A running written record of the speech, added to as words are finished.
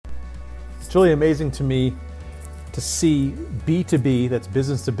It's really amazing to me to see B2B, that's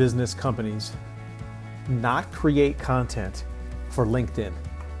business to business companies, not create content for LinkedIn.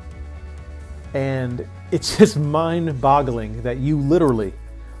 And it's just mind-boggling that you literally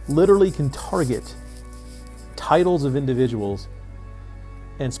can target titles of individuals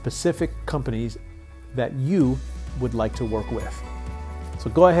and specific companies that you would like to work with. So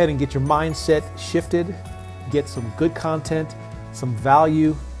go ahead and get your mindset shifted, get some good content, some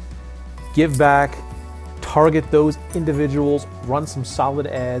value, give back, target those individuals, run some solid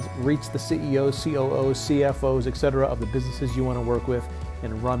ads, reach the CEOs, COOs, CFOs, etc. of the businesses you want to work with,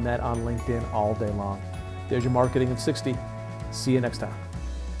 and run that on LinkedIn all day long. There's your marketing in 60. See you next time.